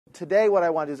Today what I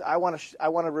want to do is I want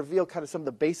to reveal kind of some of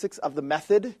the basics of the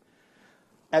method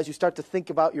as you start to think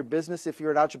about your business if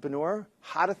you're an entrepreneur,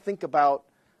 how to think about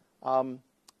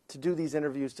to do these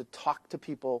interviews, to talk to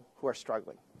people who are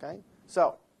struggling. Okay?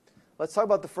 So let's talk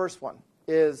about the first one.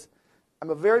 I'm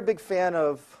a very big fan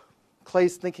of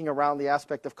Clay's thinking around the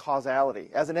aspect of causality.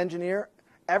 As an engineer,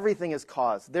 everything is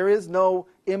cause. There is no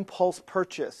impulse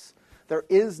purchase.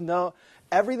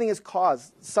 Everything is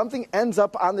cause. Something ends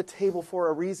up on the table for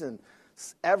a reason.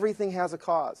 Everything has a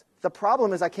cause. The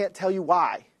problem is I can't tell you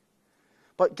why.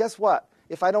 But guess what?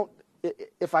 If I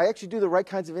actually do the right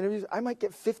kinds of interviews, I might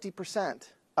get 50%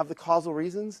 of the causal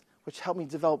reasons, which help me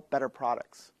develop better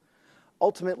products.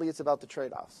 Ultimately, it's about the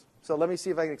trade-offs. So let me see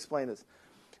if I can explain this.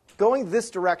 Going this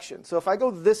direction. So if I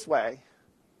go this way,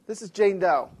 this is Jane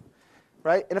Doe,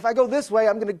 right? And if I go this way,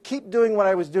 I'm going to keep doing what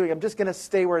I was doing. I'm just going to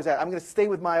stay where it's at. I'm going to stay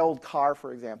with my old car,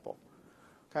 for example.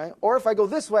 Okay? Or if I go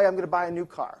this way, I'm going to buy a new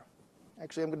car.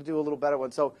 Actually, I'm going to do a little better one.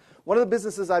 So one of the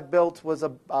businesses I built was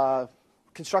a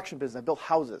construction business. I built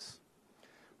houses,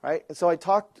 right? And so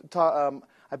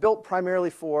I built primarily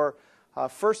for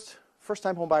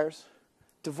first-time home buyers,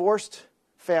 divorced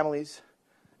families,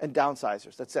 and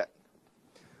downsizers. That's it.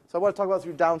 So I want to talk about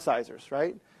through downsizers,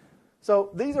 right?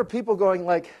 So these are people going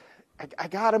like, I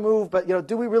got to move, but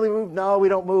do we really move? No, we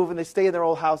don't move, and they stay in their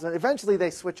old house, and eventually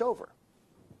they switch over.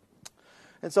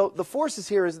 And so the forces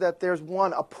here is that there's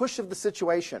a push of the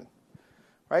situation,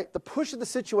 right? The push of the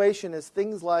situation is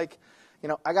things like,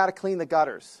 I got to clean the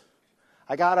gutters.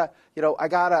 I gotta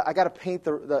paint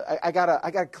I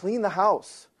gotta clean the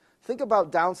house. Think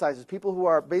about downsizers, people who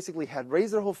are basically had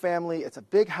raised their whole family. It's a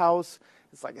big house.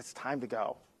 It's like it's time to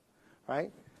go,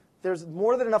 right? There's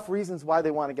more than enough reasons why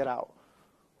they want to get out.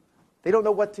 They don't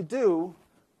know what to do,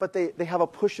 but they have a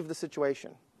push of the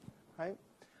situation, right?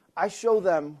 I show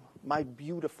them my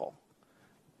beautiful,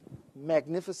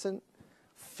 magnificent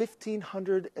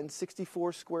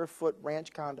 1,564 square foot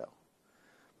ranch condo,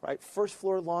 right? First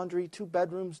floor laundry, 2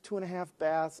 bedrooms, 2.5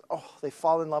 baths. Oh, they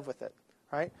fall in love with it,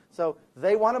 right? So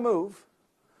they want to move,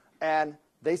 and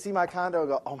they see my condo and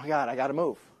go, oh my God, I got to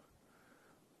move.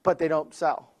 But they don't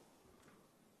sell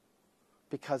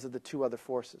because of the 2 other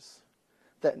forces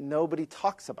that nobody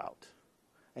talks about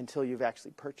until you've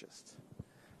actually purchased.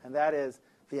 And that is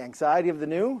the anxiety of the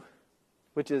new,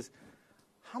 which is,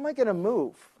 how am I going to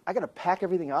move? I got to pack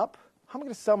everything up? How am I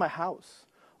going to sell my house?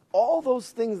 All those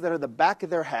things that are the back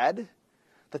of their head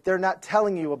that they're not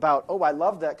telling you about, oh, I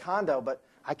love that condo, but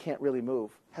I can't really move.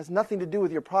 Has nothing to do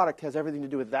with your product, has everything to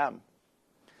do with them.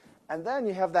 And then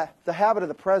you have the habit of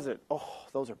the present. Oh,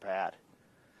 those are bad.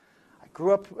 I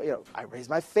grew up, I raised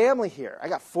my family here. I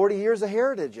got 40 years of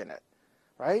heritage in it,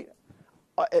 right?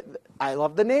 I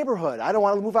love the neighborhood. I don't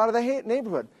want to move out of the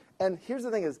neighborhood. And here's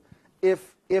the thing is,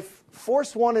 if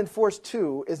force 1 and force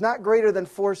 2 is not greater than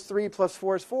force 3 plus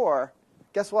force 4,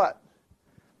 guess what?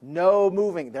 No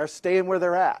moving. They're staying where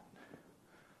they're at.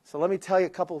 So let me tell you a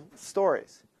couple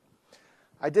stories.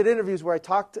 I did interviews where I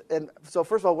talked, and so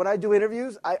first of all, when I do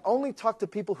interviews, I only talk to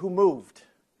people who moved.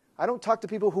 I don't talk to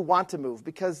people who want to move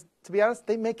because, to be honest,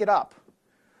 they make it up.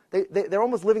 They're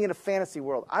almost living in a fantasy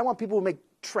world. I want people who make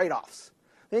trade-offs.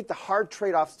 They make the hard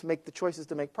trade-offs to make the choices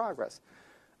to make progress.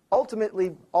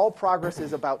 Ultimately, all progress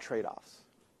is about trade-offs.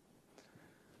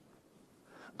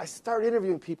 I start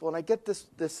interviewing people, and I get this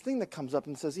thing that comes up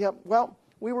and says, yeah, well,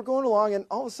 we were going along, and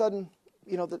all of a sudden,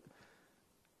 we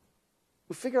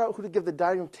figured out who to give the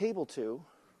dining room table to,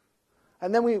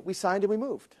 and then we signed and we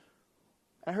moved.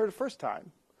 I heard it the first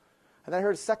time, and then I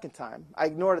heard it the second time. I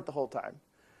ignored it the whole time.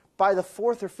 By the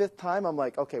 4th or 5th time, I'm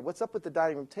like, okay, what's up with the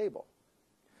dining room table?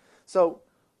 So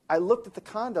I looked at the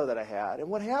condo that I had, and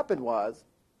what happened was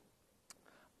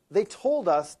they told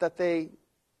us that they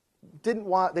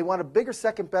wanted a bigger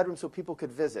second bedroom so people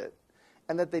could visit,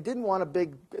 and that they wanted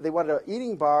an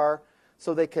eating bar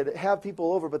so they could have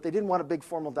people over, but they didn't want a big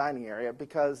formal dining area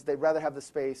because they'd rather have the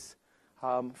space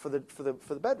for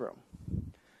the bedroom.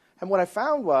 And what I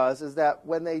found is that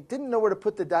when they didn't know where to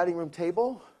put the dining room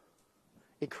table,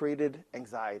 it created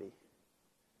anxiety,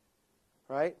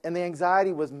 right? And the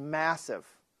anxiety was massive.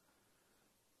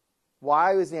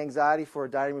 Why was the anxiety for a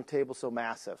dining room table so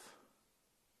massive?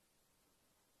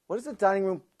 What is a dining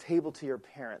room table to your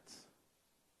parents?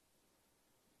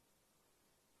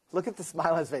 Look at the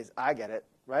smile on his face. I get it,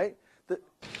 right?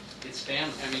 It's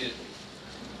family. I mean,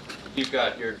 you've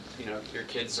got your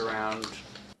kids around.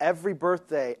 Every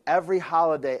birthday, every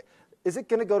holiday. Is it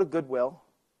going to go to Goodwill?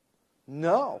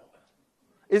 No.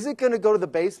 Is it going to go to the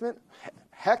basement?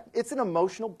 Heck, it's an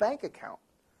emotional bank account.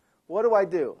 What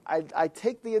do? I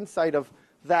take the insight of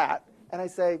that and I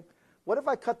say, what if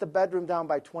I cut the bedroom down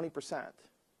by 20%?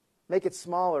 make it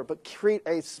smaller, but create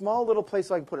a small little place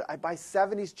so I can put it. I buy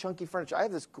 70s chunky furniture. I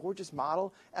have this gorgeous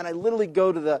model, and I literally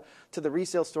go to the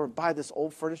resale store and buy this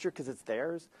old furniture because it's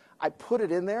theirs. I put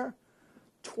it in there.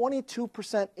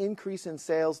 22% increase in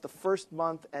sales the first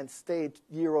month and stayed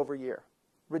year over year.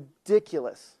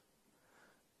 Ridiculous,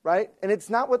 right? And it's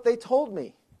not what they told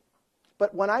me.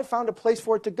 But when I found a place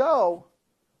for it to go,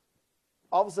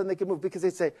 all of a sudden they could move because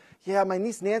they'd say, yeah, my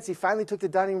niece Nancy finally took the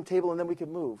dining room table and then we could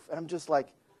move. And I'm just like,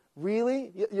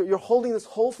 really? You're holding this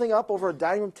whole thing up over a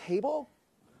dining room table?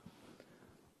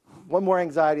 One more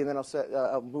anxiety and then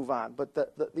I'll move on. But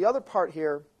the other part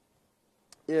here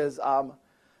is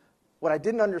what I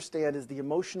didn't understand is the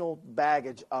emotional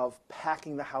baggage of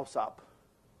packing the house up.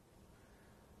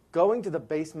 Going to the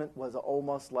basement was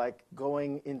almost like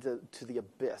going into the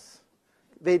abyss.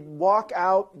 They'd walk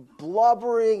out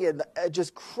blubbering and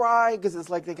just crying because it's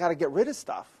like they got to get rid of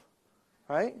stuff,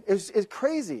 right? It's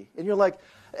crazy. And you're like,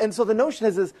 and so the notion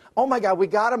is, oh my God, we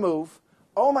got to move.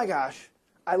 Oh my gosh,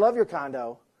 I love your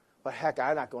condo, but heck,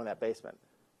 I'm not going in that basement.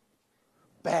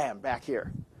 Bam, back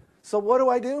here. So what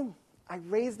do? I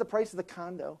raise the price of the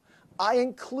condo. I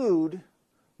include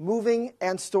moving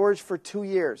and storage for 2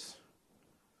 years.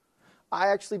 I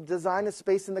actually designed a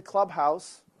space in the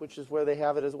clubhouse, which is where they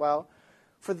have it as well,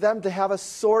 for them to have a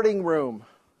sorting room.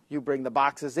 You bring the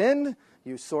boxes in,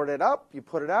 you sort it up, you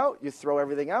put it out, you throw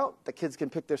everything out, the kids can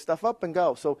pick their stuff up and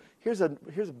go. So here's a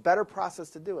better process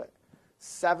to do it.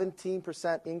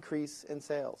 17% increase in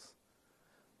sales.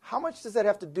 How much does that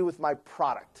have to do with my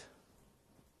product?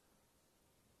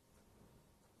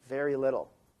 Very little.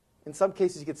 In some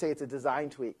cases, you could say it's a design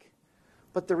tweak.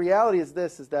 But the reality is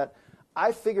this, is that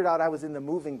I figured out I was in the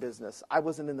moving business. I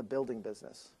wasn't in the building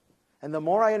business. And the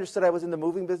more I understood I was in the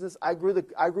moving business, I grew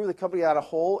the company at a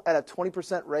whole at a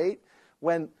 20% rate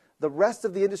when the rest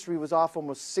of the industry was off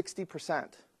almost 60%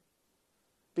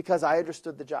 because I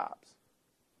understood the jobs.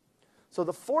 So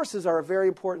the forces are a very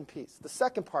important piece. The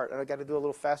second part, and I've got to do a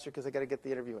little faster because I've got to get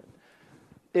the interview in,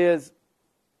 is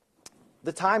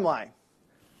the timeline.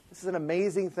 This is an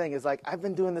amazing thing. It's like I've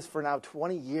been doing this for now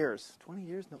 20 years. 20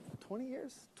 years? No, 20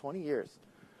 years? 20 years.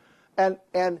 And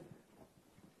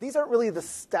these aren't really the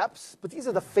steps, but these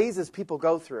are the phases people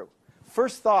go through.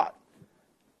 First thought,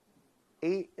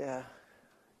 87%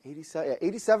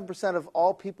 of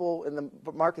all people in the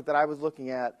market that I was looking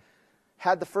at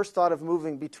had the first thought of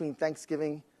moving between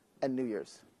Thanksgiving and New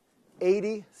Year's.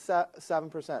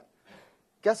 87%.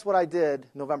 Guess what I did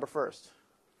November 1st?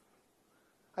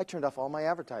 I turned off all my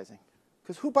advertising.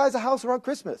 Because who buys a house around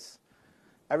Christmas?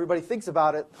 Everybody thinks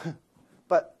about it,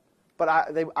 but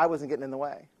I wasn't getting in the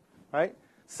way, right?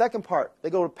 Second part, they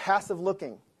go to passive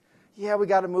looking. Yeah, we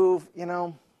got to move,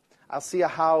 I'll see a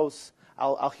house,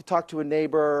 I'll talk to a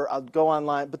neighbor, I'll go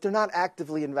online, but they're not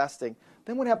actively investing.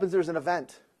 Then what happens, there's an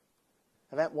event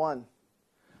one.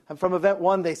 And from event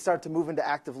one, they start to move into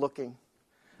active looking.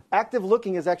 Active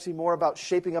looking is actually more about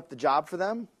shaping up the job for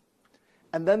them.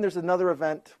 And then there's another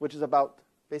event, which is about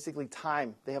basically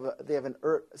time. They have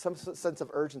some sense of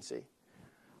urgency.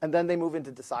 And then they move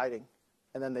into deciding,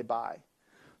 and then they buy.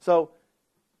 So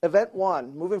event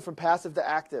one, moving from passive to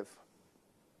active,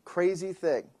 crazy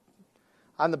thing.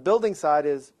 On the building side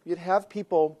is you'd have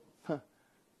people,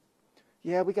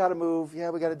 yeah, we got to move, yeah,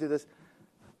 we got to do this.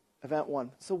 Event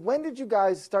one. So when did you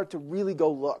guys start to really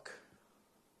go look?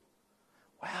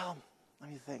 Well,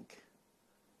 let me think.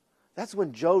 That's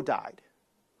when Joe died.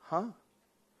 Huh?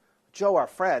 Joe, our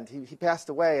friend, he passed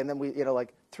away, and then we,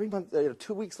 3 months,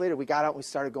 2 weeks later, we got out and we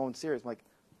started going serious. I'm like,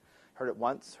 heard it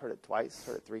once, heard it twice,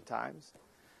 heard it 3 times.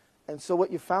 And so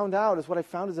what you found out is what I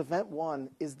found is event one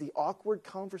is the awkward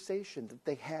conversation that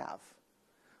they have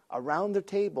around their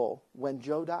table when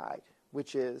Joe died,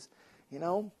 which is,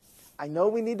 I know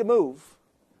we need to move,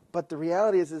 but the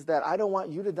reality is that I don't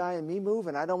want you to die and me move,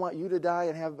 and I don't want you to die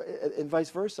and vice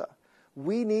versa.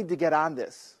 We need to get on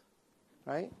this,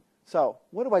 right? So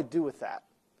what do I do with that?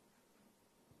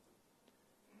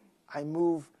 I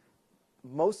move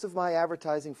most of my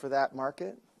advertising for that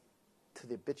market to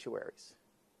the obituaries.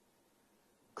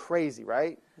 Crazy,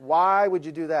 right? Why would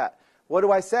you do that? What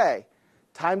do I say?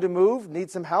 Time to move, need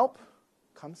some help?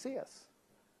 Come see us,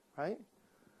 right?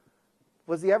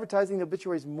 Was the advertising in the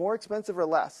obituaries more expensive or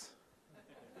less?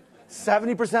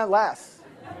 70% less.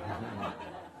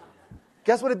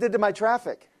 Guess what it did to my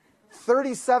traffic?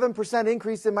 37%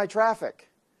 increase in my traffic,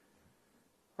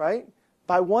 right?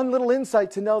 By one little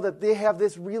insight to know that they have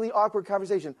this really awkward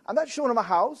conversation. I'm not showing them a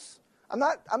house. I'm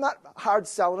not hard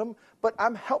selling them, but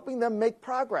I'm helping them make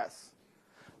progress.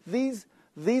 These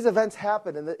events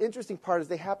happen, and the interesting part is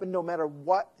they happen no matter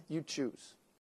what you choose.